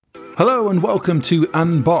Hello and welcome to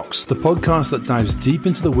Unbox, the podcast that dives deep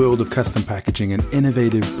into the world of custom packaging and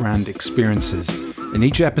innovative brand experiences. In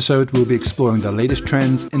each episode, we'll be exploring the latest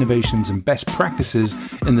trends, innovations, and best practices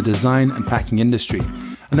in the design and packing industry,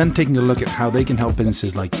 and then taking a look at how they can help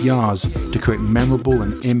businesses like yours to create memorable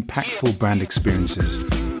and impactful brand experiences.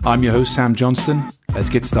 I'm your host, Sam Johnston. Let's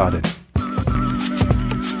get started.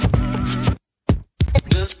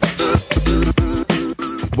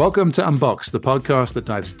 Welcome to Unbox, the podcast that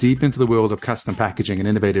dives deep into the world of custom packaging and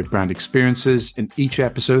innovative brand experiences. In each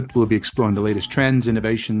episode, we'll be exploring the latest trends,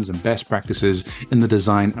 innovations, and best practices in the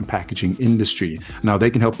design and packaging industry, and how they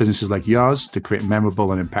can help businesses like yours to create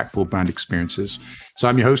memorable and impactful brand experiences. So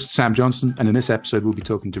I'm your host, Sam Johnson, and in this episode, we'll be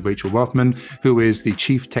talking to Rachel Wealthman, who is the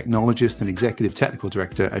Chief Technologist and Executive Technical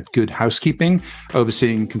Director at Good Housekeeping,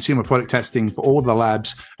 overseeing consumer product testing for all the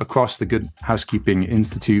labs across the Good Housekeeping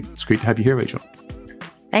Institute. It's great to have you here, Rachel.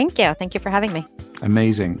 Thank you. Thank you for having me.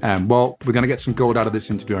 Amazing. Well, we're going to get some gold out of this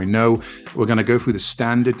interview. I know we're going to go through the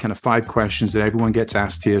standard kind of 5 questions that everyone gets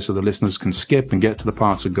asked here so the listeners can skip and get to the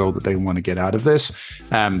parts of gold that they want to get out of this.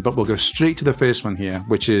 But we'll go straight to the first one here,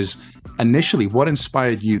 which is initially, what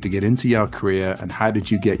inspired you to get into your career and how did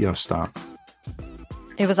you get your start?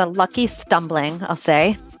 It was a lucky stumbling, I'll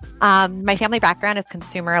say. My family background is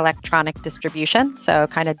consumer electronic distribution. So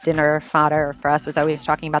kind of dinner fodder for us was always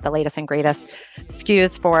talking about the latest and greatest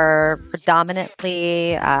SKUs for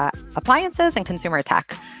predominantly appliances and consumer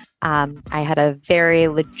tech. I had a very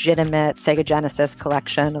legitimate Sega Genesis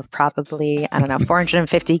collection of probably,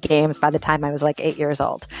 450 games by the time I was like 8 years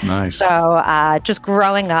old. Nice. So just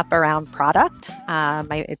growing up around product,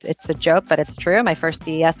 it's a joke, but it's true. My first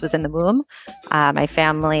CES was in the womb. My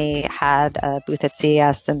family had a booth at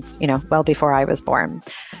CES since, well before I was born.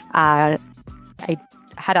 I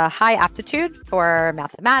had a high aptitude for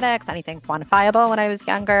mathematics, anything quantifiable when I was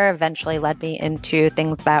younger, eventually led me into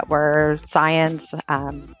things that were science,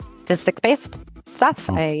 physics-based stuff.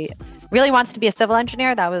 I really wanted to be a civil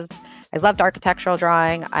engineer. I loved architectural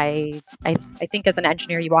drawing. I think as an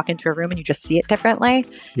engineer, you walk into a room and you just see it differently.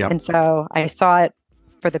 Yep. And so I saw it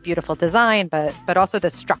for the beautiful design, but also the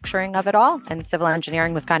structuring of it all. And civil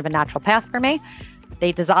engineering was kind of a natural path for me.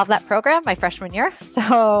 They dissolved that program my freshman year. So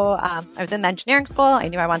I was in the engineering school. I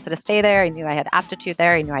knew I wanted to stay there. I knew I had aptitude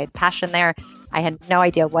there. I knew I had passion there. I had no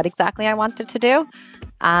idea what exactly I wanted to do.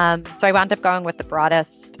 So I wound up going with the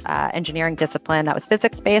broadest engineering discipline that was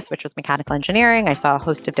physics-based, which was mechanical engineering. I saw a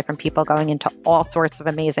host of different people going into all sorts of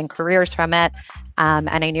amazing careers from it. And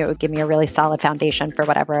I knew it would give me a really solid foundation for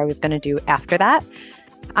whatever I was going to do after that.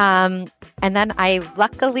 And then I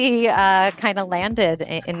luckily kind of landed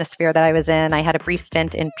in the sphere that I was in. I had a brief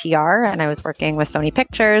stint in PR and I was working with Sony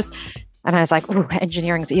Pictures. And I was like, ooh,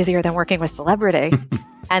 engineering is easier than working with celebrity.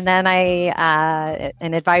 And then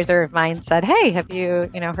an advisor of mine said, hey, have you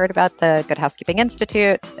heard about the Good Housekeeping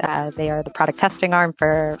Institute? They are the product testing arm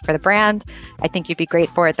for the brand. I think you'd be great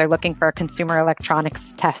for it. They're looking for a consumer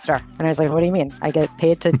electronics tester. And I was like, what do you mean? I get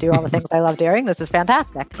paid to do all the things I love doing. This is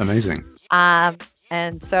fantastic. Amazing.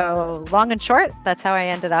 And so long and short, that's how I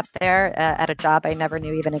ended up there at a job I never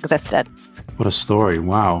knew even existed. What a story.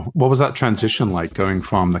 Wow. What was that transition like going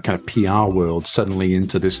from the kind of PR world suddenly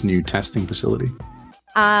into this new testing facility?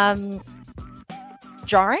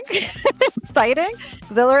 Jarring, exciting,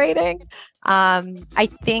 exhilarating. I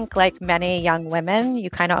think like many young women, you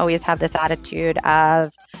kind of always have this attitude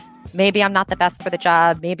of maybe I'm not the best for the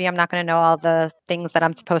job. Maybe I'm not going to know all the things that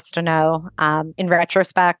I'm supposed to know. In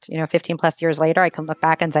retrospect, 15 plus years later, I can look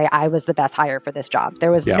back and say I was the best hire for this job.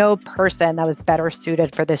 There was no person that was better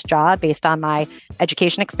suited for this job based on my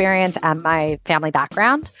education experience and my family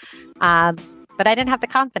background. But I didn't have the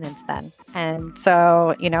confidence then. And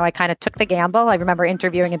so, I kind of took the gamble. I remember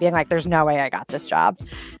interviewing and being like, there's no way I got this job.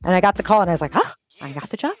 And I got the call and I was like, oh, I got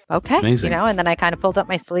the job. Okay. Amazing. And then I kind of pulled up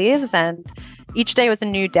my sleeves and each day was a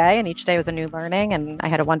new day and each day was a new learning. And I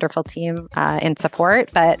had a wonderful team in support,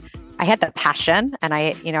 but I had the passion and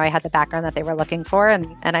I had the background that they were looking for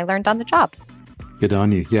and I learned on the job. Good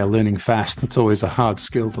on you. Yeah, learning fast. That's always a hard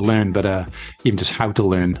skill to learn, but even just how to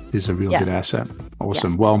learn is a real good asset.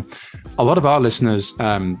 Awesome. Yeah. Well, a lot of our listeners,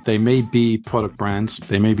 they may be product brands.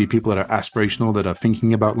 They may be people that are aspirational, that are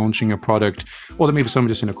thinking about launching a product, or there may be someone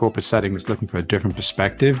just in a corporate setting that's looking for a different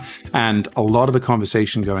perspective. And a lot of the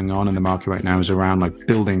conversation going on in the market right now is around like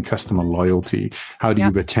building customer loyalty. How do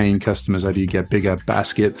you retain customers? How do you get bigger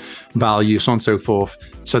basket value, so on and so forth.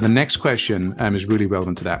 So the next question is really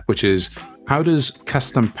relevant to that, which is, how does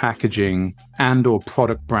custom packaging and or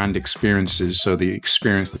product brand experiences, so the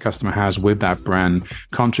experience the customer has with that brand,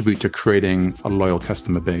 contribute to creating a loyal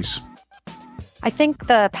customer base? I think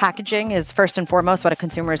the packaging is first and foremost what a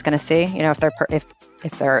consumer is going to see.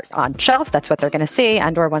 If they're on shelf, that's what they're going to see,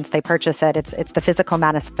 and or once they purchase it, it's the physical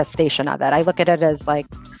manifestation of it. I look at it as like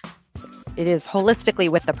it is holistically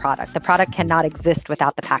with the product. The product cannot exist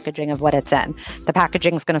without the packaging of what it's in. The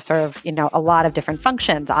packaging is going to serve, a lot of different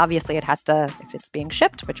functions. Obviously, it has to, if it's being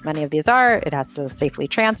shipped, which many of these are, it has to safely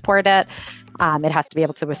transport it. It has to be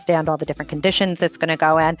able to withstand all the different conditions it's going to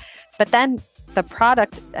go in. But then the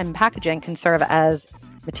product and packaging can serve as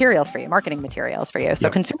materials for you, marketing materials for you. So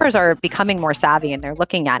consumers are becoming more savvy and they're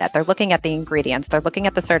looking at it. They're looking at the ingredients. They're looking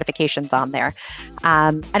at the certifications on there.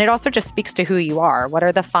 And it also just speaks to who you are. What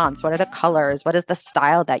are the fonts? What are the colors? What is the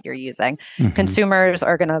style that you're using? Mm-hmm. Consumers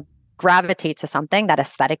are going to gravitate to something that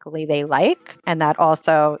aesthetically they like, and that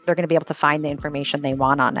also they're going to be able to find the information they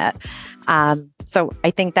want on it. So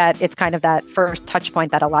I think that it's kind of that first touch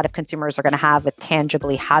point that a lot of consumers are going to have with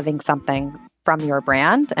tangibly having something from your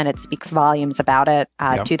brand, and it speaks volumes about it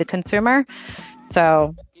to the consumer.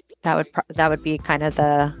 So that would be kind of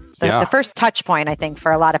the first touch point, I think,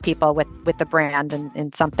 for a lot of people with the brand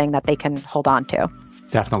and something that they can hold on to.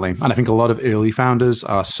 Definitely. And I think a lot of early founders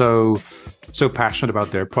are so passionate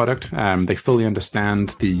about their product. They fully understand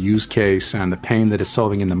the use case and the pain that it's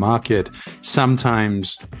solving in the market.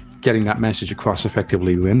 Sometimes getting that message across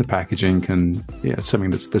effectively within the packaging it's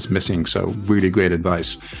something that's missing. So really great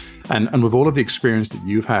advice. And with all of the experience that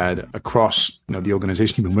you've had across the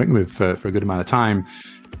organization you've been working with for a good amount of time,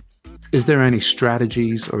 is there any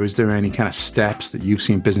strategies or is there any kind of steps that you've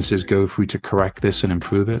seen businesses go through to correct this and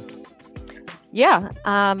improve it? Yeah,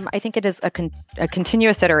 I think it is a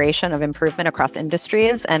continuous iteration of improvement across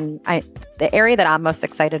industries. And the area that I'm most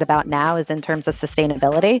excited about now is in terms of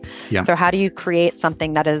sustainability. Yeah. So how do you create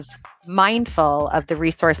something that is mindful of the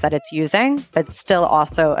resource that it's using, but still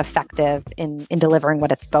also effective in delivering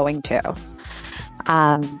what it's going to?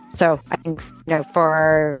 So I think,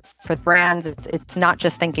 for brands, it's not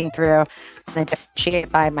just thinking through and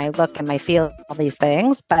differentiate by my look and my feel, all these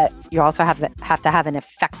things, but you also have to have an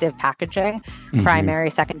effective packaging,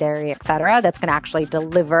 primary, secondary, et cetera, that's going to actually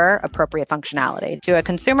deliver appropriate functionality. To a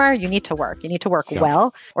consumer, you need to work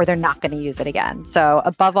well, or they're not going to use it again. So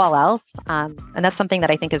above all else, and that's something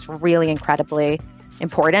that I think is really incredibly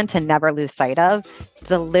important to never lose sight of,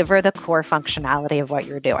 deliver the core functionality of what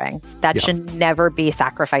you're doing. That should never be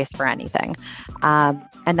sacrificed for anything.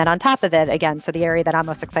 And then on top of it, again, so the area that I'm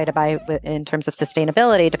most excited by in terms of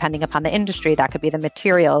sustainability, depending upon the industry, that could be the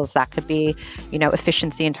materials, that could be,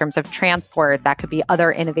 efficiency in terms of transport, that could be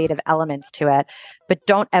other innovative elements to it. But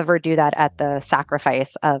don't ever do that at the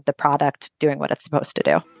sacrifice of the product doing what it's supposed to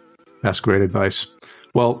do. That's great advice.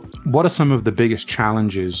 Well, what are some of the biggest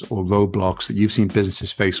challenges or roadblocks that you've seen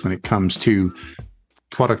businesses face when it comes to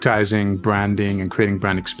productizing, branding, and creating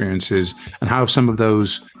brand experiences? And how have some of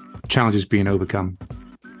those challenges been overcome?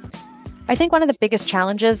 I think one of the biggest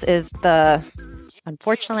challenges is the,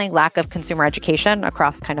 unfortunately, lack of consumer education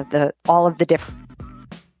across kind of all of the different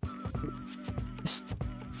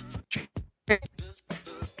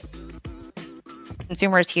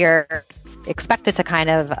consumers here expected to kind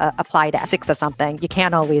of apply to ethics of something. You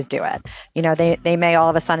can't always do it. They may all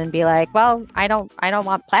of a sudden be like, well, I don't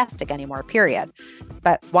want plastic anymore, period.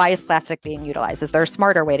 But why is plastic being utilized? Is there a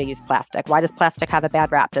smarter way to use plastic? Why does plastic have a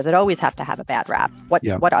bad rap? Does it always have to have a bad rap?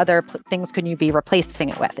 What other things can you be replacing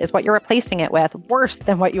it with? Is what you're replacing it with worse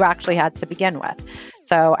than what you actually had to begin with?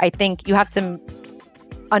 So I think you have to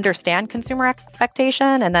understand consumer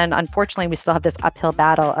expectation. And then unfortunately, we still have this uphill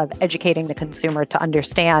battle of educating the consumer to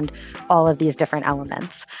understand all of these different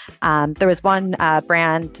elements. There was one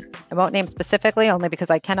brand, I won't name specifically, only because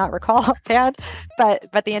I cannot recall offhand,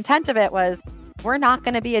 but the intent of it was, we're not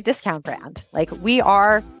going to be a discount brand. Like, we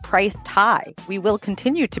are priced high. We will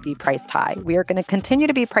continue to be priced high. We are going to continue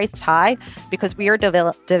to be priced high because we are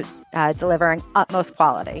delivering utmost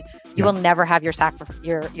quality. You will never have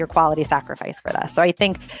your quality sacrifice for this. So I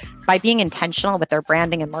think by being intentional with their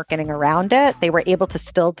branding and marketing around it, they were able to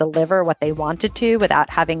still deliver what they wanted to without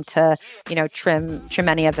having to, trim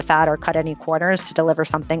any of the fat or cut any corners to deliver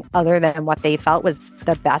something other than what they felt was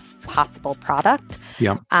the best possible product.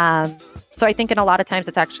 Yeah. So I think in a lot of times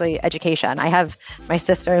it's actually education. I have my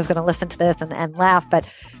sister who's going to listen to this and laugh, but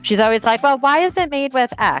she's always like, well, why is it made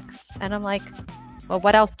with X? And I'm like, well,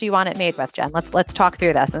 what else do you want it made with, Jen? Let's talk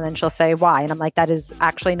through this. And then she'll say why. And I'm like, that is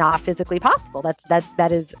actually not physically possible.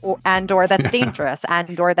 That is, or that's dangerous,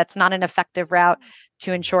 or that's not an effective route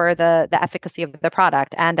to ensure the efficacy of the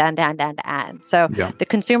product, and. So the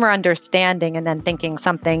consumer understanding and then thinking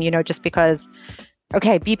something, just because,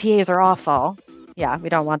 okay, BPAs are awful, Yeah, we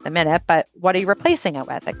don't want them in it, but what are you replacing it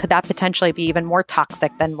with? Could that potentially be even more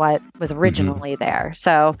toxic than what was originally there?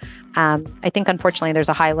 So I think, unfortunately, there's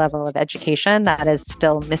a high level of education that is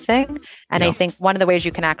still missing. And I think one of the ways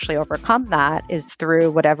you can actually overcome that is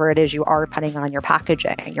through whatever it is you are putting on your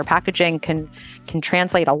packaging. Your packaging can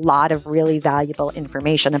translate a lot of really valuable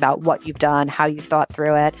information about what you've done, how you've thought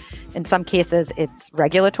through it. In some cases, it's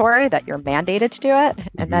regulatory that you're mandated to do it.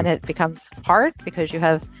 And then it becomes hard because you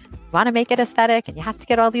want to make it aesthetic and you have to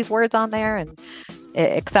get all these words on there and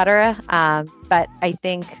et cetera. But I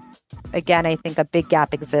think a big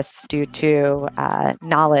gap exists due to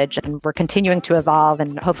knowledge, and we're continuing to evolve,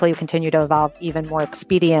 and hopefully we continue to evolve even more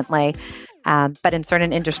expediently. But in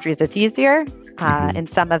certain industries, it's easier. In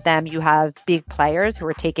some of them, you have big players who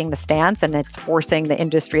are taking the stance, and it's forcing the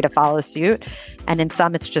industry to follow suit. And in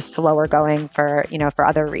some, it's just slower going for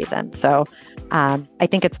other reasons. So I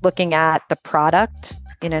think it's looking at the product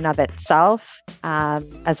in and of itself,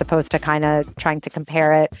 as opposed to kind of trying to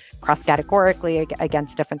compare it cross-categorically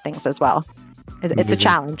against different things as well. It's a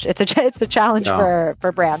challenge. It's a challenge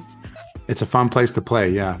for brands. It's a fun place to play.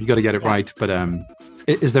 Yeah, you got to get it right. But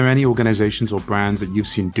is there any organizations or brands that you've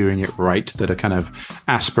seen doing it right that are kind of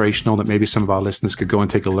aspirational that maybe some of our listeners could go and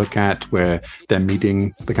take a look at, where they're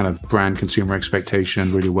meeting the kind of brand consumer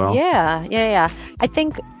expectation really well? Yeah. I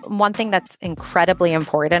think one thing that's incredibly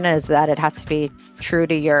important is that it has to be true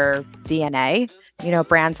to your DNA.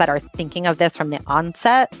 Brands that are thinking of this from the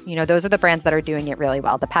onset, those are the brands that are doing it really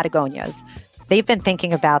well. The Patagonias. They've been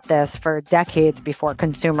thinking about this for decades before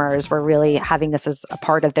consumers were really having this as a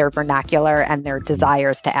part of their vernacular and their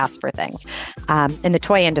desires to ask for things. In the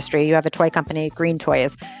toy industry, you have a toy company, Green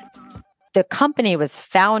Toys. The company was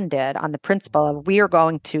founded on the principle of we are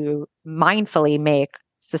going to mindfully make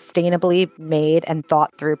sustainably made and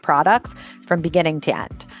thought through products from beginning to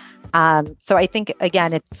end. So I think,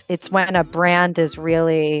 again, it's when a brand is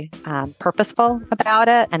really purposeful about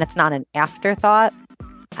it and it's not an afterthought.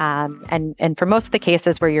 And for most of the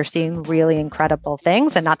cases where you're seeing really incredible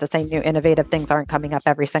things, and not to say new innovative things aren't coming up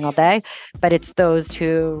every single day, but it's those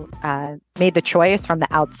who made the choice from the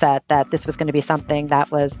outset that this was going to be something that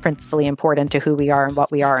was principally important to who we are and what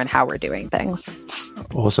we are and how we're doing things.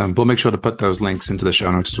 Awesome. We'll make sure to put those links into the show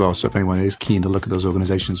notes as well. So if anyone is keen to look at those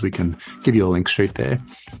organizations, we can give you a link straight there.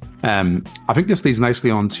 I think this leads nicely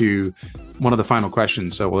on to one of the final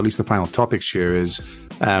questions, or at least the final topics here, is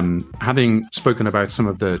having spoken about some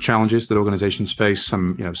of the challenges that organizations face,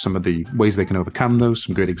 some of the ways they can overcome those,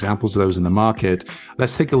 some great examples of those in the market.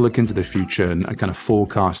 Let's take a look into the future and kind of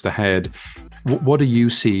forecast ahead. What do you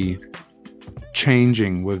see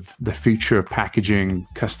changing with the future of packaging,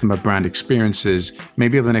 customer brand experiences,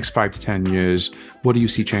 maybe over the next 5 to 10 years? What do you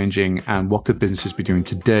see changing, and what could businesses be doing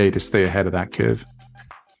today to stay ahead of that curve?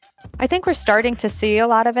 I think we're starting to see a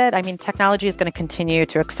lot of it. I mean, technology is going to continue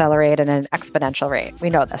to accelerate at an exponential rate. We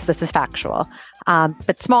know this. This is factual.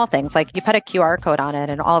 But small things like you put a QR code on it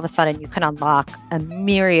and all of a sudden you can unlock a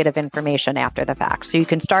myriad of information after the fact. So you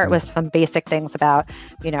can start with some basic things about,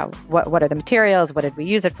 what are the materials? What did we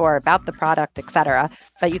use it for? About the product, et cetera.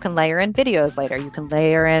 But you can layer in videos later. You can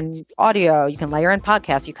layer in audio. You can layer in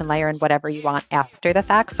podcasts. You can layer in whatever you want after the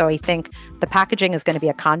fact. So I think the packaging is going to be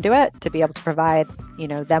a conduit to be able to provide,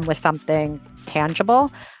 them with something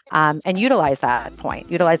tangible, and utilize that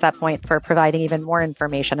point for providing even more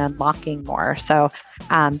information and unlocking more. So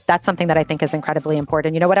that's something that I think is incredibly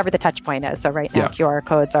important, whatever the touch point is. So right now, QR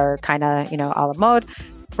codes are kind of, a la mode.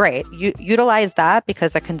 Great. Utilize that,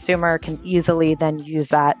 because a consumer can easily then use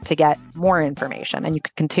that to get more information, and you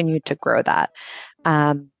can continue to grow that.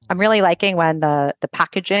 I'm really liking when the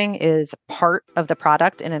packaging is part of the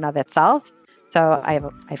product in and of itself. So I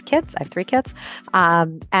have kids. I have 3 kids,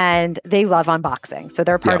 and they love unboxing. So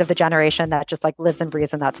they're part of the generation that just like lives and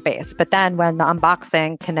breathes in that space. But then when the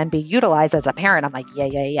unboxing can then be utilized as a parent, I'm like,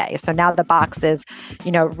 yay. So now the box is,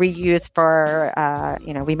 reused for,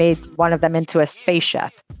 we made one of them into a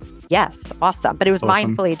spaceship. Yes, awesome. But it was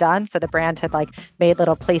mindfully done. So the brand had made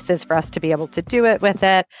little places for us to be able to do it with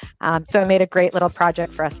it. So it made a great little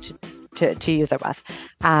project for us to use it with.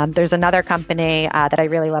 There's another company that I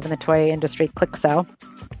really love in the toy industry, Clixo,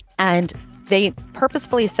 and they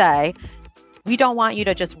purposefully say, we don't want you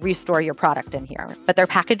to just restore your product in here, but their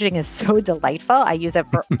packaging is so delightful. I use it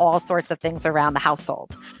for all sorts of things around the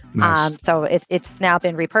household. Nice. So it's now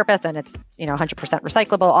been repurposed, and it's 100%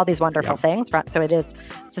 recyclable, all these wonderful things. So it is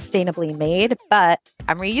sustainably made, but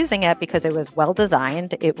I'm reusing it because it was well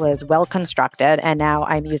designed, it was well constructed, and now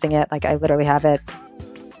I'm using it. I literally have it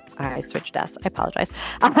I switched desks. I apologize.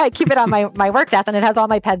 I keep it on my work desk, and it has all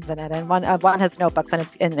my pens in it, and one has notebooks,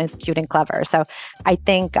 and it's cute and clever. So I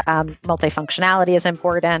think multifunctionality is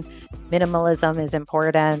important. Minimalism is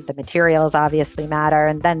important. The materials obviously matter.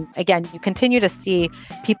 And then again, you continue to see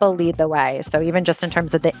people lead the way. So even just in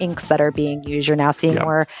terms of the inks that are being used, you're now seeing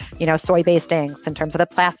more, soy-based inks. In terms of the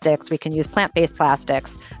plastics, we can use plant-based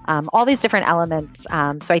plastics, all these different elements.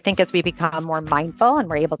 So I think as we become more mindful and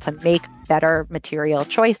we're able to make better material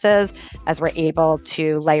choices, as we're able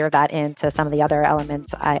to layer that into some of the other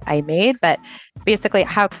elements I made, but basically,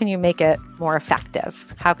 how can you make it more effective?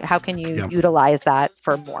 How can you utilize that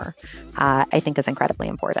for more? I think is incredibly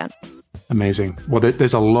important. Amazing. Well,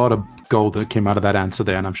 there's a lot of gold that came out of that answer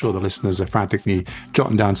there, and I'm sure the listeners are frantically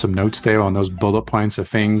jotting down some notes there on those bullet points of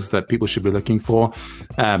things that people should be looking for.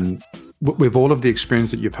 With all of the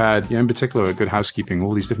experience that you've had, in particular at Good Housekeeping,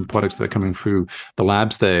 all these different products that are coming through the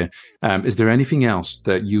labs there, is there anything else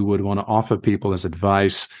that you would want to offer people as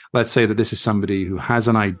advice? Let's say that this is somebody who has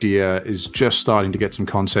an idea, is just starting to get some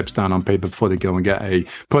concepts down on paper before they go and get a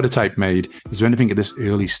prototype made. Is there anything at this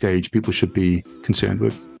early stage people should be concerned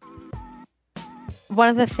with? One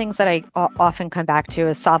of the things that I often come back to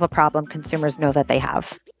is solve a problem consumers know that they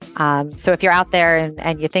have. So if you're out there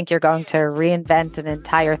and you think you're going to reinvent an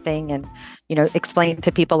entire thing and, explain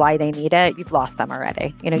to people why they need it, you've lost them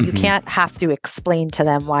already. You can't have to explain to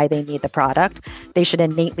them why they need the product. They should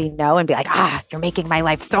innately know and be like, you're making my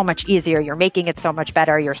life so much easier. You're making it so much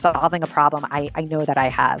better. You're solving a problem I know that I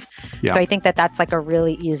have. Yeah. So I think that that's like a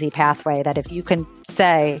really easy pathway that if you can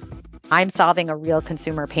say, I'm solving a real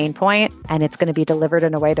consumer pain point and it's going to be delivered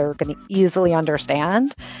in a way they're going to easily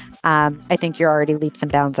understand, I think you're already leaps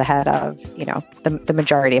and bounds ahead of, the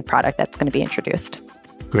majority of product that's going to be introduced.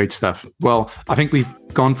 Great stuff. Well, I think we've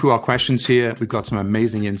gone through our questions here. We've got some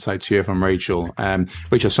amazing insights here from Rachel.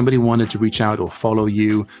 Rachel, if somebody wanted to reach out or follow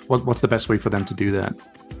you, what's the best way for them to do that?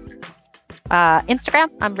 Instagram,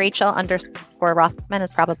 I'm Rachel_Rothman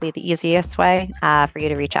is probably the easiest way for you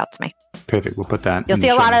to reach out to me. Perfect. We'll put that. You'll see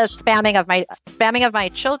a lot of spamming of my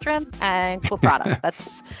children and cool products.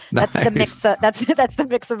 That's nice. The mix. That's the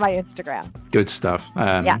mix of my Instagram. Good stuff.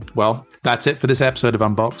 Well, that's it for this episode of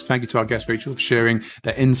Unboxed. Thank you to our guest Rachel for sharing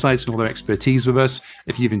their insights and all their expertise with us.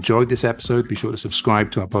 If you've enjoyed this episode, be sure to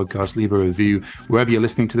subscribe to our podcast, leave a review wherever you're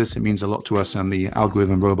listening to this. It means a lot to us and the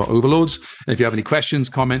algorithm robot overlords. And if you have any questions,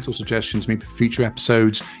 comments, or suggestions maybe for future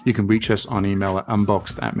episodes, you can reach us on email at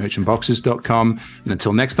unboxed@merchantboxes.com. And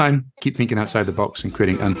until next time, keep thinking outside the box and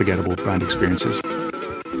creating unforgettable brand experiences.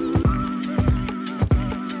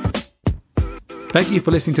 Thank you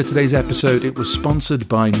for listening to today's episode. It was sponsored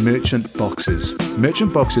by Merchant Boxes.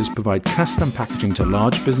 Merchant Boxes provide custom packaging to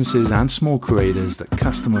large businesses and small creators that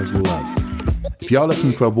customers love. If you are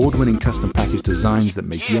looking for award-winning custom package designs that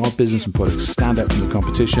make your business and products stand out from the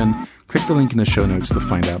competition, click the link in the show notes to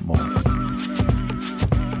find out more.